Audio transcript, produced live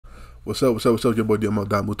What's up, what's up, what's up, your boy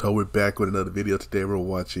Domuto. We're back with another video. Today we're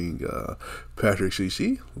watching Patrick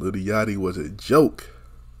CC. Lil Yachty was a joke.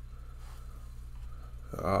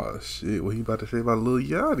 Oh shit, what he about to say about Lil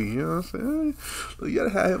Yachty, you know what I'm saying? Lil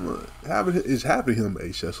Yachty having him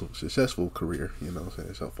a successful career, you know what I'm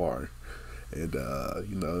saying, so far. And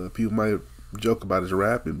you know, people might joke about his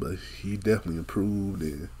rapping, but he definitely improved,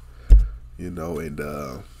 and you know,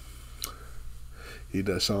 and he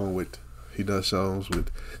does songs with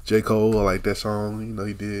J. Cole. I like that song, you know,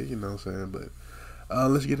 he did, you know what I'm saying? But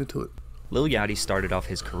let's get into it. Lil Yachty started off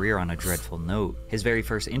his career on a dreadful note. His very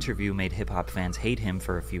first interview made hip-hop fans hate him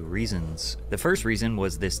for a few reasons. The first reason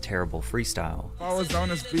was this terrible freestyle. If I was on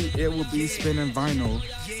this beat, it would be spinning vinyl.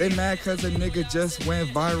 They mad cause a nigga just went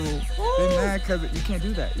viral. They mad cause you can't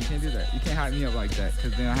do that. You can't do that. You can't hype me up like that,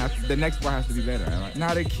 cause then the next bar has to be better. Like,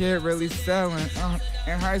 not a kid really selling.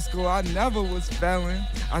 In high school, I never was failing.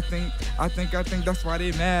 I think that's why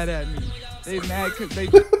they mad at me. They mad cause they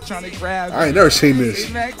trying to grab me. I ain't never seen this.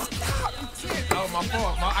 They mad. Oh, my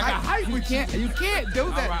fault. I got hype. You can't do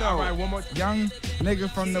that though. All right, one more. Young nigga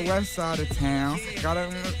from the west side of town.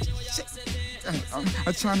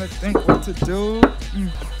 I'm trying to think what to do.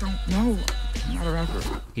 I don't know. I'm not a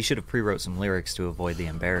rapper. He should have pre-wrote some lyrics to avoid the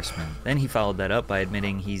embarrassment. Then he followed that up by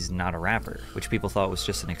admitting he's not a rapper, which people thought was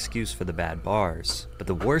just an excuse for the bad bars. But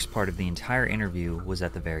the worst part of the entire interview was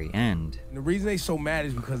at the very end. And the reason they so mad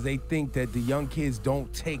is because they think that the young kids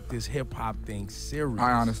don't take this hip-hop thing serious.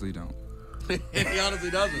 I honestly don't. And he honestly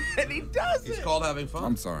doesn't. And he doesn't. It's called having fun.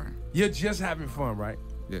 I'm sorry. You're just having fun, right?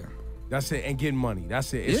 Yeah. That's it, and getting money.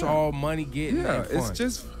 That's it. It's all money, getting and fun.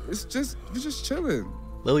 It's just chilling.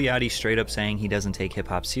 Lil Yachty straight up saying he doesn't take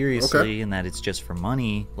hip-hop seriously and that it's just for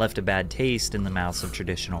money left a bad taste in the mouths of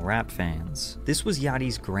traditional rap fans. This was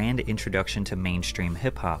Yachty's grand introduction to mainstream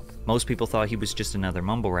hip-hop. Most people thought he was just another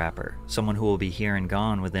mumble rapper, someone who will be here and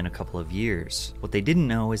gone within a couple of years. What they didn't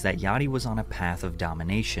know is that Yachty was on a path of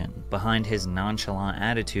domination. Behind his nonchalant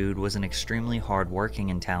attitude was an extremely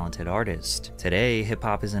hard-working and talented artist. Today,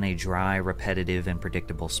 hip-hop is in a dry, repetitive, and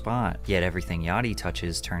predictable spot, yet everything Yachty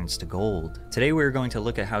touches turns to gold. Today we're going to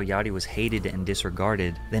look at how Yachty was hated and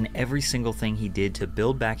disregarded, then every single thing he did to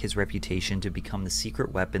build back his reputation to become the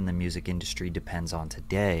secret weapon the music industry depends on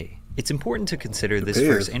today. It's important to consider this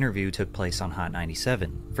first interview took place on Hot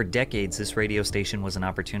 97. For decades, this radio station was an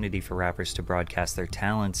opportunity for rappers to broadcast their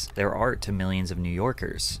talents, their art to millions of New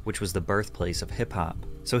Yorkers, which was the birthplace of hip-hop.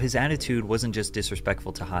 So his attitude wasn't just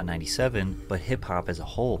disrespectful to Hot 97, but hip-hop as a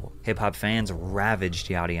whole. Hip-hop fans ravaged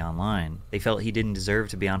Yachty online. They felt he didn't deserve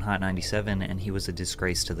to be on Hot 97 and he was a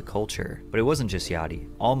disgrace to the culture. But it wasn't just Yachty.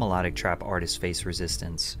 All melodic trap artists face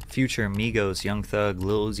resistance. Future, Migos, Young Thug,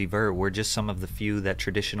 Lil Uzi Vert were just some of the few that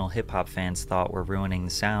traditional hip-hop fans thought were ruining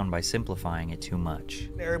the sound by simplifying it too much.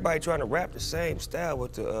 Everybody trying to rap the same style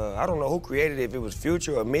with the, I don't know who created it, if it was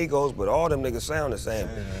Future or Migos, but all them niggas sound the same.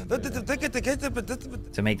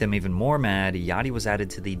 To make them even more mad, Yachty was added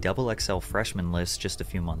to the XXL freshman list just a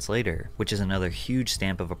few months later, which is another huge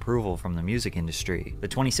stamp of approval from the music industry. The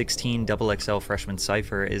 2016 XXL freshman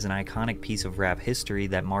cypher is an iconic piece of rap history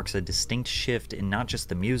that marks a distinct shift in not just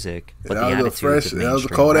the music, but the attitudes of mainstream rappers. That was a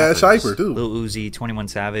cold-ass cypher, too. Lil Uzi, 21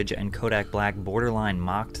 Savage, and Kodak Black borderline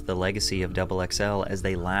mocked the legacy of XXL as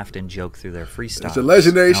they laughed and joked through their freestyle. It's a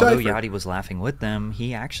legendary cypher. Although Yachty was laughing with them,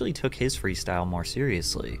 he actually took his freestyle more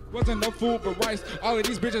seriously. Wasn't no food but rice. All of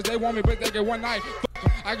these bitches, they want me, but they get one night.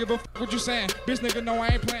 I give a f what you saying. Bitch nigga, no, I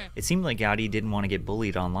ain't playing. It seemed like Yachty didn't want to get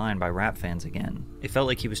bullied online by rap fans again. It felt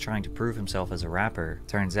like he was trying to prove himself as a rapper.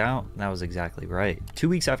 Turns out, that was exactly right. 2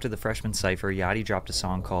 weeks after the freshman cypher, Yachty dropped a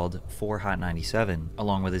song called For Hot 97,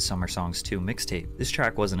 along with his Summer Songs 2 mixtape. This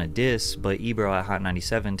track wasn't a diss, but Ebro at Hot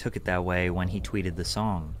 97 took it that way when he tweeted the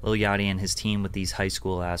song. Lil Yachty and his team with these high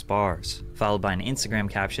school ass bars, followed by an Instagram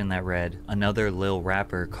caption that read, "Another Lil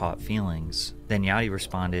rapper caught feelings." Then Yachty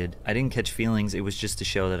responded, "I didn't catch feelings, it was just to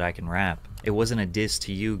show that I can rap. It wasn't a diss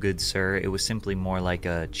to you, good sir, it was simply more like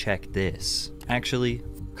a check this." Actually,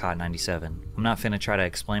 Hot 97. I'm not finna try to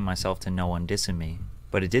explain myself to no one dissing me.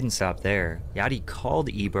 But it didn't stop there. Yachty called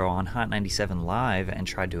Ebro on Hot 97 Live and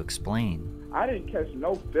tried to explain. I didn't catch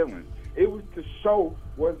no feelings. It was to show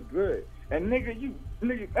what's good. And nigga,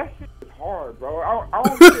 that shit is hard, bro. I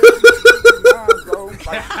don't care, bro.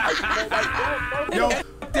 Yo, f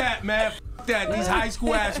that, man. F that. These high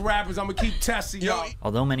school ass rappers. I'm gonna keep testing y'all.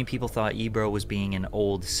 Although many people thought Ebro was being an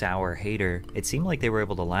old, sour hater, it seemed like they were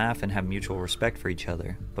able to laugh and have mutual respect for each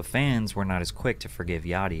other. But fans were not as quick to forgive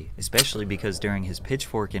Yachty, especially because during his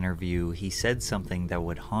Pitchfork interview, he said something that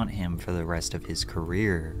would haunt him for the rest of his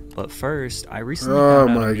career. But first, I recently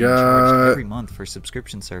found out I'm being charged every month for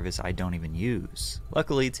subscription service I don't even use.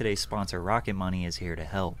 Luckily, today's sponsor Rocket Money is here to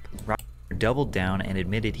help. Rocket doubled down and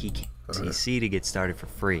admitted he can't CC to get started for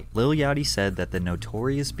free. Lil Yachty said that the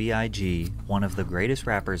notorious B.I.G., one of the greatest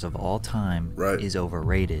rappers of all time, is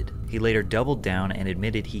overrated. He later doubled down and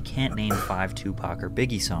admitted he can't name 5 Tupac or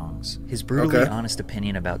Biggie songs. His brutally honest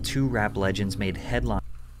opinion about 2 rap legends made headlines.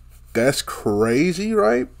 That's crazy,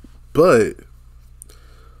 right? But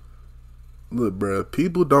look, bro,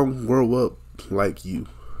 people don't grow up like you.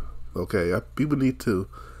 Okay, people need to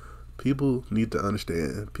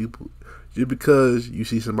understand. People, just because you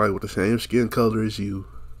see somebody with the same skin color as you,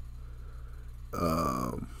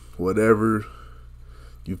 whatever,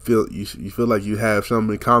 you feel like you have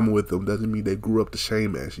something in common with them, doesn't mean they grew up the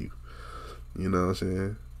same as you. You know what I'm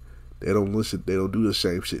saying? They don't listen. They don't do the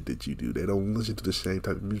same shit that you do. They don't listen to the same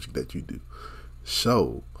type of music that you do.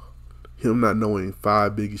 So, him not knowing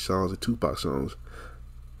 5 Biggie songs or Tupac songs,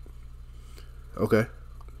 okay.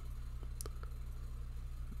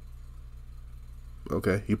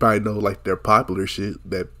 Okay, he probably know like their popular shit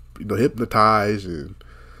that, you know, Hypnotize and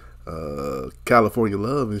California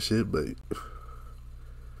Love and shit, but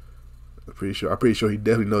I'm pretty sure he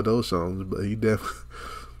definitely know those songs. But he definitely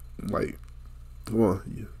like, come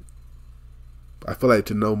on, I feel like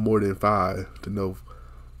to know more than 5, to know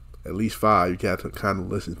at least 5, you got to kind of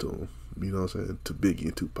listen to them. You know what I'm saying? To Biggie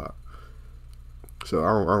and Tupac. So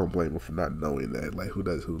I don't blame him for not knowing that. Like, who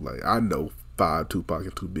does who? Like, I know 5 Tupac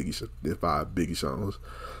and 5 Biggie songs,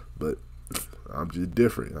 but I'm just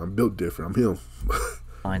different. I'm built different. I'm him.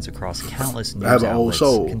 Lines across countless news outlets,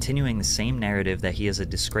 continuing the same narrative that he is a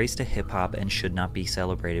disgrace to hip-hop and should not be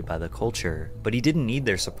celebrated by the culture. But he didn't need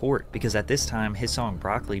their support, because at this time, his song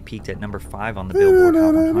Broccoli peaked at number 5 on the Billboard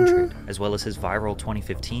Hot 100, as well as his viral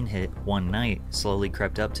 2015 hit, One Night, slowly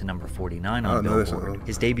crept up to number 49 on Billboard.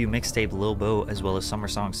 His debut mixtape, Lil Boat, as well as Summer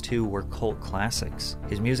Songs 2 were cult classics.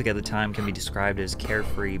 His music at the time can be described as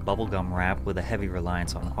carefree bubblegum rap with a heavy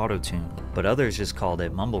reliance on autotune, but others just called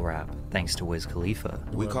it mumble rap, thanks to Wiz Khalifa.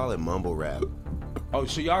 We call it mumble rap. Oh,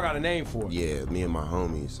 so y'all got a name for it? Yeah, me and my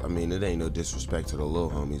homies. I mean, it ain't no disrespect to the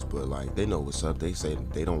little homies, but like, they know what's up. They say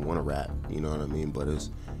they don't want to rap, you know what I mean? But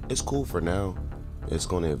it's cool for now. It's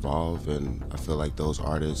going to evolve, and I feel like those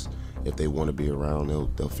artists, if they want to be around,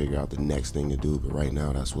 they'll figure out the next thing to do, but right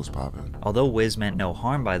now that's what's popping. Although Wiz meant no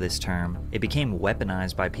harm by this term, it became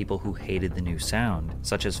weaponized by people who hated the new sound,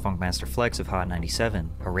 such as Funkmaster Flex of Hot 97,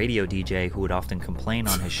 a radio DJ who would often complain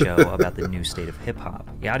on his show about the new state of hip-hop.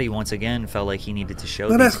 Yachty once again felt like he needed to show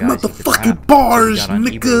these guys he could rap, bars, so he got on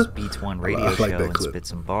nigga. Ebro's Beats One radio show and spit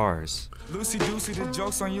some bars. Lucy Doocy, the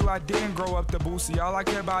joke's on you, I didn't grow up the boosie. All I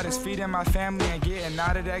care about is feeding my family and getting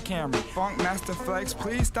out of that camera. Funk Master Flex,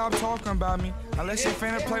 please stop talking about me. Unless you're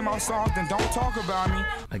finna play my songs, then don't talk about me.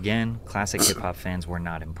 Again, classic hip-hop fans were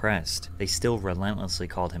not impressed. They still relentlessly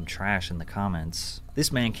called him trash in the comments.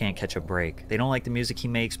 This man can't catch a break. They don't like the music he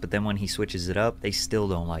makes, but then when he switches it up, they still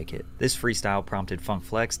don't like it. This freestyle prompted Funk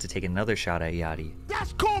Flex to take another shot at Yachty.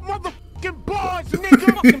 That's called motherfucking bars,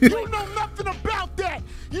 nigga. You know nothing about that.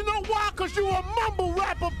 You know why? Cause you a mumble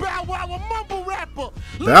rapper, Bow Wow, a mumble rapper.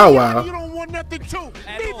 Bow Wow. You don't want nothing too.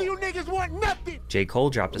 Neither you niggas want nothing. J. Cole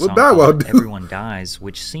dropped a song called Everyone Dies,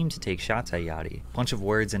 which seemed to take shots at Yachty. Bunch of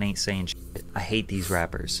words and ain't saying shit. I hate these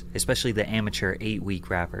rappers, especially the amateur 8-week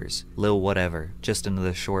rappers. Lil whatever, just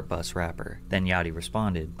another short bus rapper. Then Yachty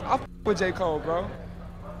responded. I f with J. Cole, bro.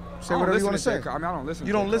 Say whatever you want to say. I mean, I don't listen.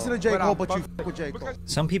 You don't listen to J. Cole, but you f with J. Cole.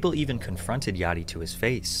 Some people even confronted Yachty to his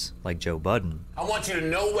face, like Joe Budden. I want you to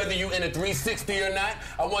know whether you in a 360 or not.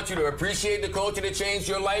 I want you to appreciate the culture that changed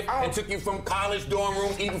your life and took you from college dorm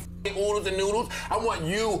rooms eating oodles and noodles. I want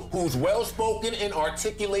you who's well-spoken and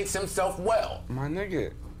articulates himself well. My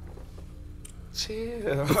nigga.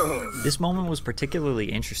 Chill. This moment was particularly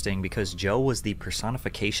interesting because Joe was the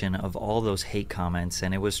personification of all those hate comments,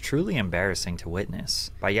 and it was truly embarrassing to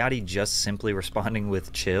witness. By Yachty just simply responding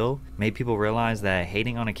with chill made people realize that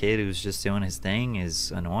hating on a kid who's just doing his thing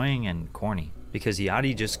is annoying and corny. Because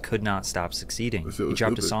Yachty just could not stop succeeding. He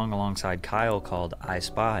dropped a song alongside Kyle called I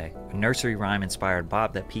Spy, a nursery rhyme-inspired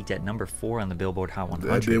bop that peaked at number 4 on the Billboard Hot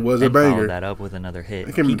 100. It was a banger. Followed that up with another hit,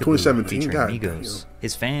 it came in 2017, featuring Migos.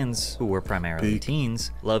 His fans, who were primarily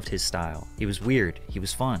teens, loved his style. He was weird, he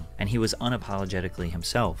was fun, and he was unapologetically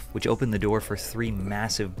himself, which opened the door for 3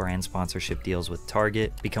 massive brand sponsorship deals with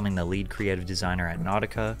Target, becoming the lead creative designer at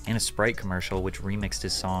Nautica, and a Sprite commercial which remixed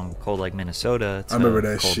his song Cold Like Minnesota to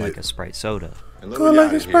Cold Like a Sprite Soda. And Lil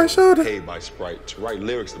Yachty paid by Sprite to write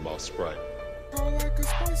lyrics about Sprite.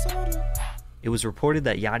 It was reported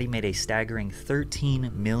that Yachty made a staggering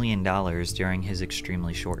 $13 million during his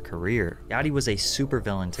extremely short career. Yachty was a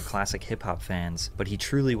supervillain to classic hip-hop fans, but he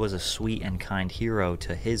truly was a sweet and kind hero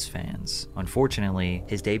to his fans. Unfortunately,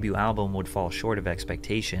 his debut album would fall short of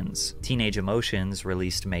expectations. Teenage Emotions,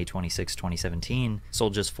 released May 26, 2017,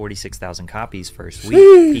 sold just 46,000 copies first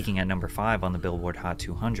week, peaking at number 5 on the Billboard Hot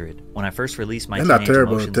 200. When I first released my Teenage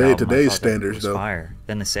Emotions album, I thought that it was fire.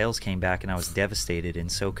 Then the sales came back and I was devastated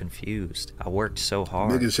and so confused. I worked so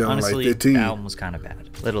hard. Honestly, like the album was kind of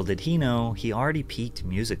bad. Little did he know, he already peaked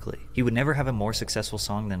musically. He would never have a more successful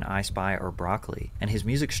song than I Spy or Broccoli, and his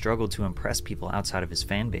music struggled to impress people outside of his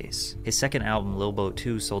fan base. His second album, Lil Boat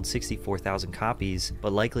 2, sold 64,000 copies,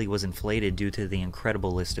 but likely was inflated due to the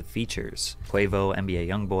incredible list of features. Quavo, NBA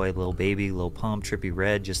Youngboy, Lil Baby, Lil Pump, Trippie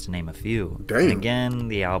Redd, just to name a few. And again,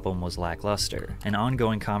 the album was lackluster. An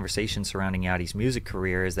ongoing conversation surrounding Yachty's music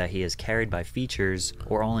career is that he is carried by features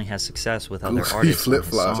or only has success with other artists.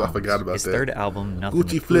 Flip-flops, I forgot about his that. third album, Nothing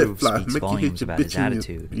to Prove, speaks volumes about his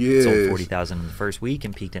attitude. Yes. Sold 40,000 in the first week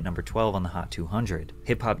and peaked at number 12 on the Hot 200.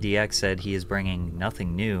 Hip Hop DX said he is bringing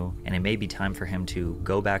nothing new, and it may be time for him to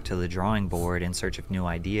go back to the drawing board in search of new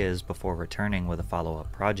ideas before returning with a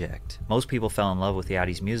follow-up project. Most people fell in love with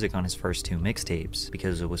Yachty's music on his first 2 mixtapes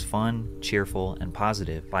because it was fun, cheerful, and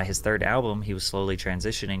positive. By his third album, he was slowly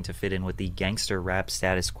transitioning to fit in with the gangster rap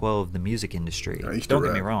status quo of the music industry. Don't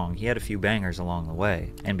get me wrong, he had a few bangers along the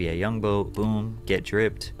way. NBA Youngboy, Boom, Get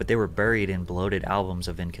Dripped, but they were buried in bloated albums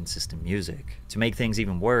of inconsistent music. To make things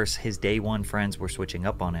even worse, his day one friends were switching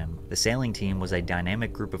up on him. The Sailing Team was a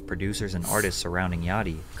dynamic group of producers and artists surrounding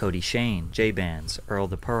Yachty. Cody Shane, J-Bands, Earl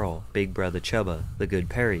the Pearl, Big Brother Chubba, The Good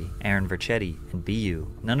Perry, Aaron Vercetti, and BU.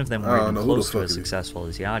 None of them were even close to as successful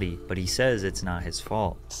as Yachty, but he says it's not his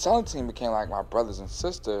fault. The Sailing Team became like my brothers and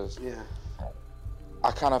sisters. Yeah.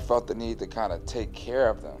 I kind of felt the need to kind of take care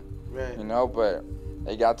of them. Right. You know, but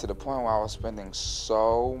it got to the point where I was spending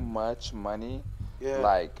so much money,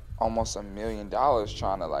 like almost $1 million,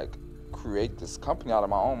 trying to like create this company out of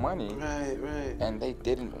my own money. Right. And they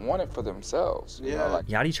didn't want it for themselves. You know, like,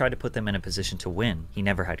 Yachty tried to put them in a position to win. He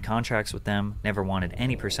never had contracts with them, never wanted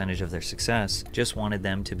any percentage of their success, just wanted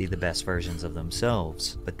them to be the best versions of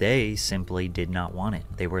themselves. But they simply did not want it.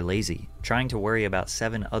 They were lazy. Trying to worry about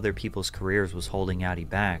 7 other people's careers was holding Yachty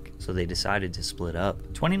back, so they decided to split up.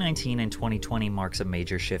 2019 and 2020 marks a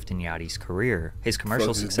major shift in Yachty's career. His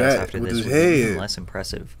commercial success after this was even less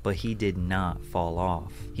impressive, but he did not fall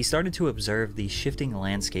off. He started to observe the shifting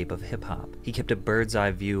landscape of hip-hop. He kept a bird's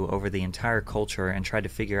eye view over the entire culture and tried to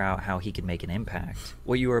figure out how he could make an impact.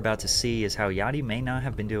 What you are about to see is how Yachty may not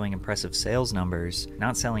have been doing impressive sales numbers,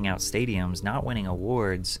 not selling out stadiums, not winning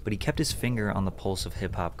awards, but he kept his finger on the pulse of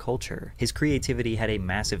hip-hop culture. His creativity had a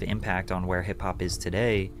massive impact on where hip-hop is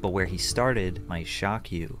today, but where he started might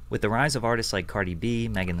shock you. With the rise of artists like Cardi B,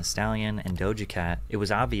 Megan Thee Stallion, and Doja Cat, it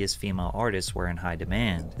was obvious female artists were in high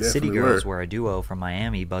demand. The City Girls were a duo from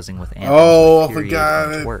Miami buzzing with anthems like Period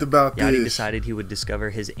and Twerk. Yachty decided he would discover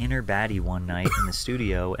his inner baddie one night in the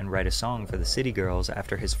studio and write a song for the City Girls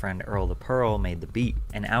after his friend Earl the Pearl made the beat,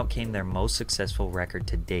 and out came their most successful record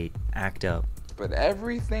to date, Act Up. But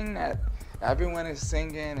everything that everyone is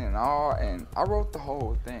singing and all, and I wrote the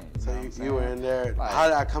whole thing. So you were in there. Like, how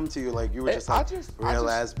did I come to you? Like you were just like real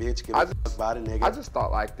ass bitch, get a fuck about it, nigga. I just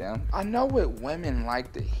thought like them. I know what women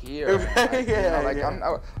like to hear. Like, you know, like I'm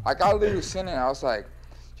like I literally sitting there, I was like,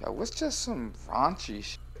 yo, what's just some raunchy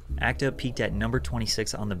shit? Act Up peaked at number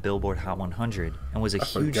 26 on the Billboard Hot 100 and was a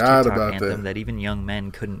huge TikTok anthem that even young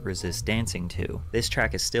men couldn't resist dancing to. This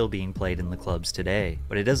track is still being played in the clubs today,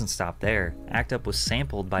 but it doesn't stop there. Act Up was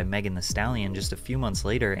sampled by Megan Thee Stallion just a few months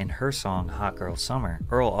later in her song Hot Girl Summer.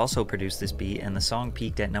 Earl also produced this beat, and the song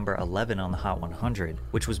peaked at number 11 on the Hot 100,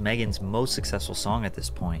 which was Megan's most successful song at this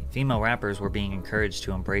point. Female rappers were being encouraged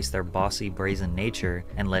to embrace their bossy, brazen nature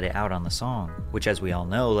and let it out on the song, which as we all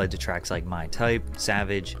know led to tracks like My Type,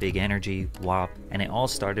 Savage, Big Energy, WAP, and it all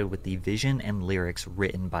started with the vision and lyrics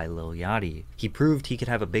written by Lil Yachty. He proved he could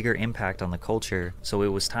have a bigger impact on the culture, so it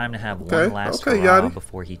was time to have one last hurrah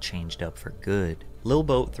before he changed up for good. Lil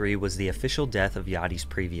Boat 3 was the official death of Yachty's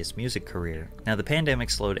previous music career. Now, the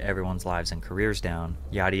pandemic slowed everyone's lives and careers down.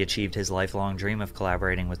 Yachty achieved his lifelong dream of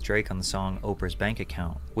collaborating with Drake on the song Oprah's Bank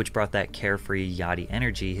Account, which brought that carefree Yachty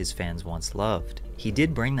energy his fans once loved. He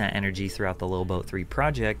did bring that energy throughout the Lil Boat 3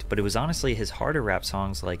 project, but it was honestly his harder rap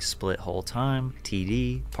songs like Split Whole Time,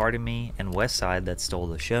 TD, Pardon Me, and Westside that stole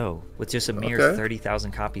the show. With just a mere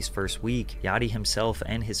 30,000 copies first week, Yachty himself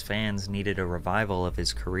and his fans needed a revival of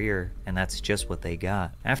his career, and that's just what they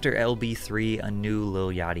got. After LB3, a new Lil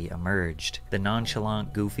Yachty emerged. The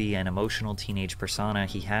nonchalant, goofy, and emotional teenage persona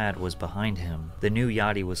he had was behind him. The new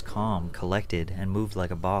Yachty was calm, collected, and moved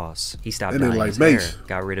like a boss. He stopped dyeing his hair,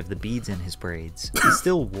 got rid of the beads in his braids. He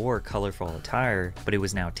still wore colorful attire, but it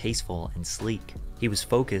was now tasteful and sleek. He was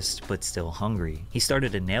focused, but still hungry. He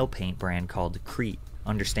started a nail paint brand called Crete,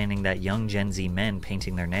 understanding that young Gen Z men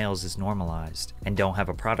painting their nails is normalized and don't have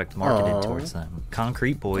a product marketed towards them.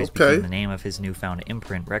 Concrete Boys became the name of his newfound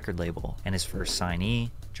imprint record label, and his first signee,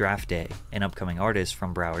 Draft Day, an upcoming artist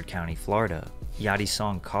from Broward County, Florida. Yachty's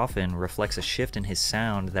song Coffin reflects a shift in his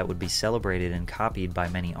sound that would be celebrated and copied by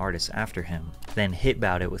many artists after him. Then Hit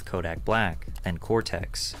Bout It with Kodak Black, then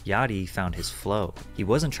Cortex. Yachty found his flow. He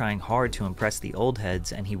wasn't trying hard to impress the old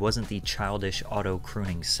heads, and he wasn't the childish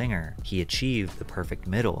auto-crooning singer. He achieved the perfect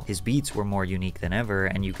middle. His beats were more unique than ever,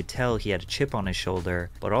 and you could tell he had a chip on his shoulder,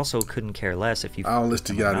 but also couldn't care less if you I don't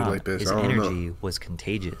listen to Yachty like this. His energy was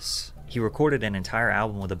contagious. He recorded an entire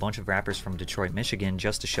album with a bunch of rappers from Detroit, Michigan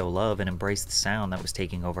just to show love and embrace the sound that was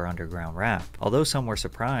taking over underground rap. Although some were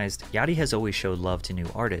surprised, Yachty has always showed love to new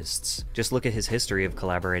artists. Just look at his history of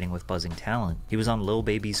collaborating with buzzing talent. He was on Lil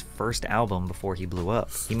Baby's first album before he blew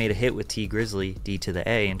up. He made a hit with T Grizzly, D to the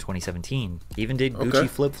A in 2017. He even did Gucci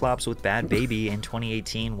flip-flops with Bad Baby in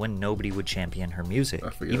 2018 when nobody would champion her music.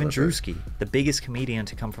 Even Drewski, the biggest comedian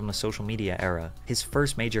to come from the social media era. His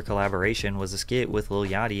first major collaboration was a skit with Lil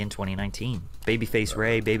Yachty in 2019. Babyface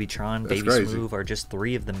Ray, Babytron, Baby Smooth are just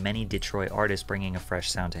three of the many Detroit artists bringing a fresh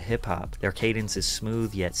sound to hip-hop. Their cadence is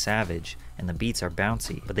smooth yet savage, and the beats are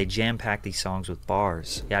bouncy, but they jam-pack these songs with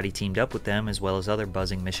bars. Yachty teamed up with them as well as other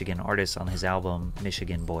buzzing Michigan artists on his album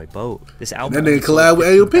Michigan Boy Boat. This album sold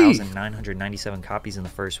 15,997 copies in the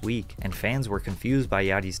first week, and fans were confused by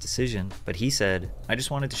Yachty's decision, but he said, "I just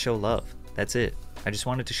wanted to show love. That's it. I just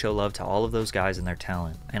wanted to show love to all of those guys and their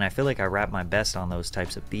talent, and I feel like I rap my best on those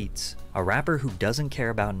types of beats." A rapper who doesn't care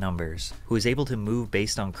about numbers, who is able to move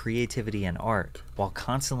based on creativity and art, while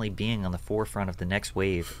constantly being on the forefront of the next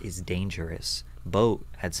wave is dangerous. Boat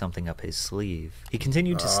had something up his sleeve. He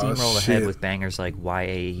continued to steamroll ahead with bangers like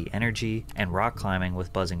YAE Energy and rock climbing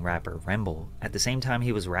with buzzing rapper Remble. At the same time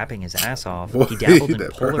he was rapping his ass off, he dabbled in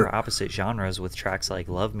polar opposite genres with tracks like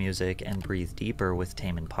Love Music and Breathe Deeper with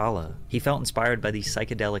Tame Impala. He felt inspired by the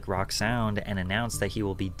psychedelic rock sound and announced that he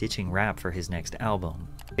will be ditching rap for his next album.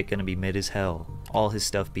 It's gonna be mid as hell. All his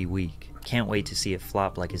stuff be weak. Can't wait to see it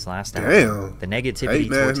flop like his last album. The negativity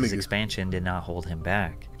towards his expansion did not hold him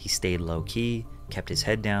back. He stayed low-key, kept his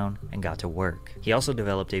head down, and got to work. He also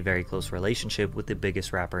developed a very close relationship with the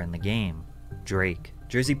biggest rapper in the game, Drake.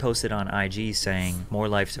 Drizzy posted on IG saying, "More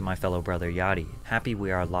life to my fellow brother Yachty. Happy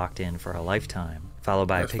we are locked in for a lifetime." Followed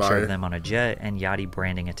by a picture of them on a jet and Yachty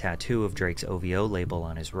branding a tattoo of Drake's OVO label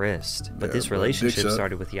on his wrist. But this relationship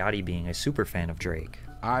started with Yachty being a super fan of Drake.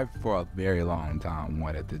 I, for a very long time,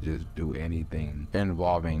 wanted to just do anything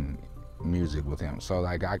involving music with him. So,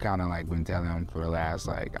 like, I kind of, like, been telling him for the last,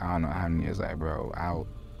 like, I don't know how many years, like, bro,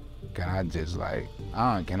 can I just, like,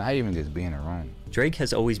 can I even just be in a room? Drake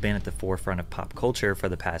has always been at the forefront of pop culture for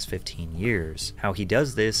the past 15 years. How he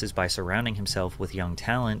does this is by surrounding himself with young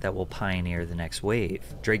talent that will pioneer the next wave.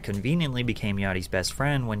 Drake conveniently became Yachty's best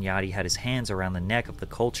friend when Yachty had his hands around the neck of the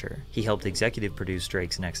culture. He helped executive produce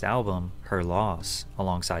Drake's next album, Her Loss,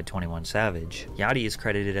 alongside 21 Savage. Yachty is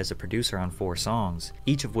credited as a producer on 4 songs,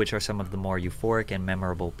 each of which are some of the more euphoric and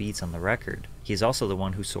memorable beats on the record. He is also the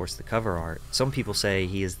one who sourced the cover art. Some people say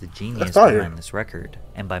he is the genius behind this record.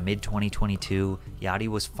 And by mid-2022, Yachty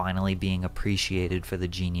was finally being appreciated for the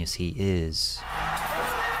genius he is.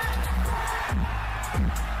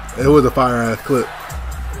 It was a fire-ass clip.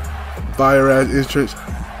 Fire-ass entrance.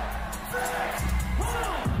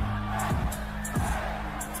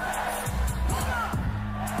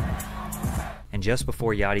 And just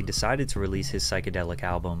before Yachty decided to release his psychedelic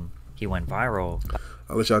album, he went viral.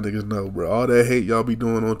 I let y'all niggas know, bro. All that hate y'all be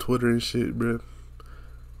doing on Twitter and shit, bro.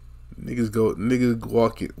 Niggas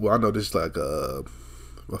walk it. Well, I know this is like a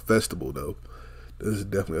festival though. This is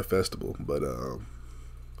definitely a festival, but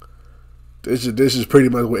this is pretty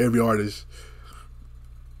much what every artist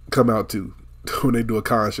come out to when they do a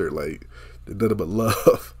concert. Like, they're nothing but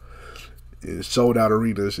love and sold out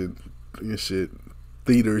arenas and shit.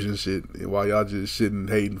 theaters and shit, and while y'all just sitting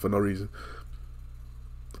hating for no reason.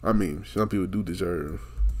 I mean, some people do deserve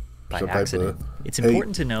by some accident. type of it's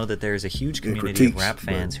important to know that there is a huge community of rap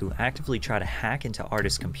fans who actively try to hack into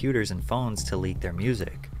artists' computers and phones to leak their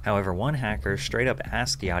music. However, one hacker straight up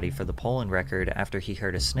asked Yachty for the Poland record after he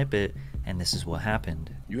heard a snippet, and this is what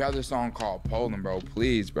happened. You have this song called Poland, bro.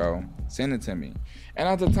 Please, bro, send it to me. And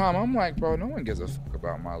at the time, I'm like, bro, no one gives a fuck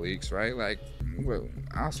about my leaks, right? Like, well,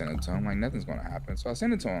 I'll send it to him. Like, nothing's gonna happen. So I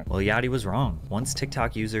send it to him. Well, Yachty was wrong. Once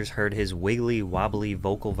TikTok users heard his wiggly, wobbly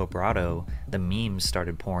vocal vibrato, the memes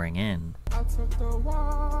started pouring in.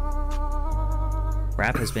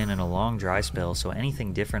 Rap has been in a long dry spell, so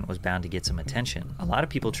anything different was bound to get some attention. A lot of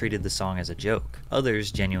people treated the song as a joke.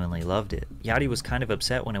 Others genuinely loved it. Yachty was kind of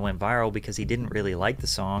upset when it went viral because he didn't really like the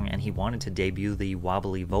song and he wanted to debut the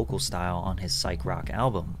wobbly vocal style on his psych rock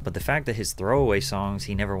album. But the fact that his throwaway songs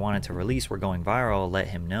he never wanted to release were going viral let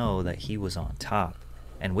him know that he was on top.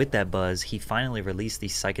 And with that buzz, he finally released the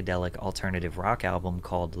psychedelic alternative rock album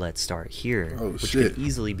called Let's Start Here, which could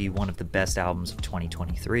easily be one of the best albums of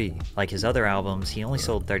 2023. Like his other albums, he only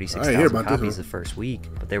sold 36,000 copies the first week,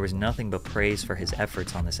 but there was nothing but praise for his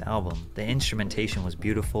efforts on this album. The instrumentation was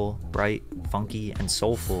beautiful, bright, funky, and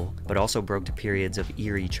soulful, but also broke to periods of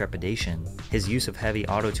eerie trepidation. His use of heavy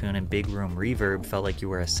autotune and big room reverb felt like you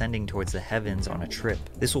were ascending towards the heavens on a trip.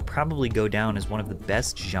 This will probably go down as one of the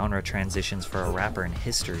best genre transitions for a rapper in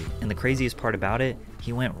history. And the craziest part about it,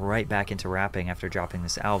 he went right back into rapping after dropping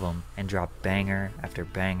this album and dropped banger after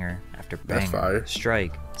banger after banger. That's fire.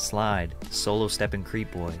 Strike, Slide, Solo Step and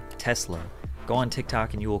Creep Boy, Tesla. Go on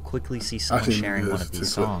TikTok and you will quickly see someone sharing one of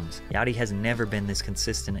these songs. Yachty has never been this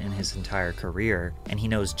consistent in his entire career, and he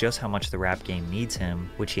knows just how much the rap game needs him,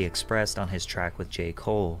 which he expressed on his track with J.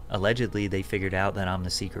 Cole. Allegedly, they figured out that I'm the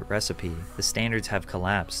secret recipe. The standards have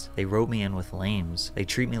collapsed. They wrote me in with lames. They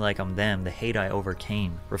treat me like I'm them, the hate I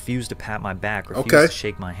overcame. Refuse to pat my back, refuse to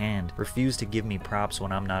shake my hand, refuse to give me props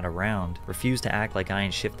when I'm not around, refuse to act like I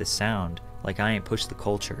ain't shift the sound, like I ain't pushed the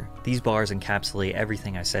culture. These bars encapsulate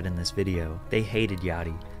everything I said in this video. They hated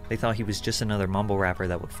Yachty. They thought he was just another mumble rapper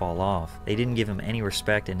that would fall off. They didn't give him any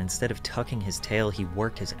respect, and instead of tucking his tail, he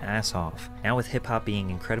worked his ass off. Now with hip-hop being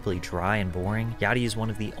incredibly dry and boring, Yachty is one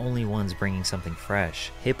of the only ones bringing something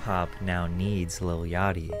fresh. Hip-hop now needs Lil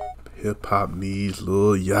Yachty. Hip-hop needs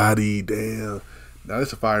Lil Yachty, damn. Now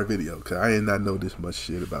it's a fire video, because I did not know this much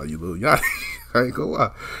shit about you, Lil Yachty. I ain't gonna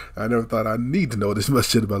lie. I never thought I'd need to know this much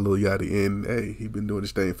shit about Lil Yachty. And hey, he been doing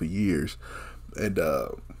this thing for years. And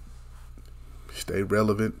stayed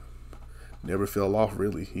relevant. Never fell off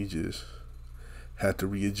really. He just had to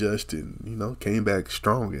readjust and, you know, came back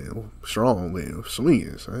strong and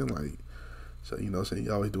swinging. So I'm like, so you know what I'm saying, he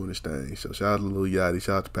always doing his thing. So shout out to Lil Yachty,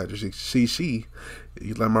 shout out to Patrick CC. If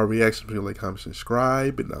you like my reaction, please like, comment,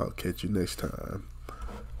 subscribe, and I'll catch you next time.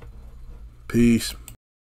 Peace.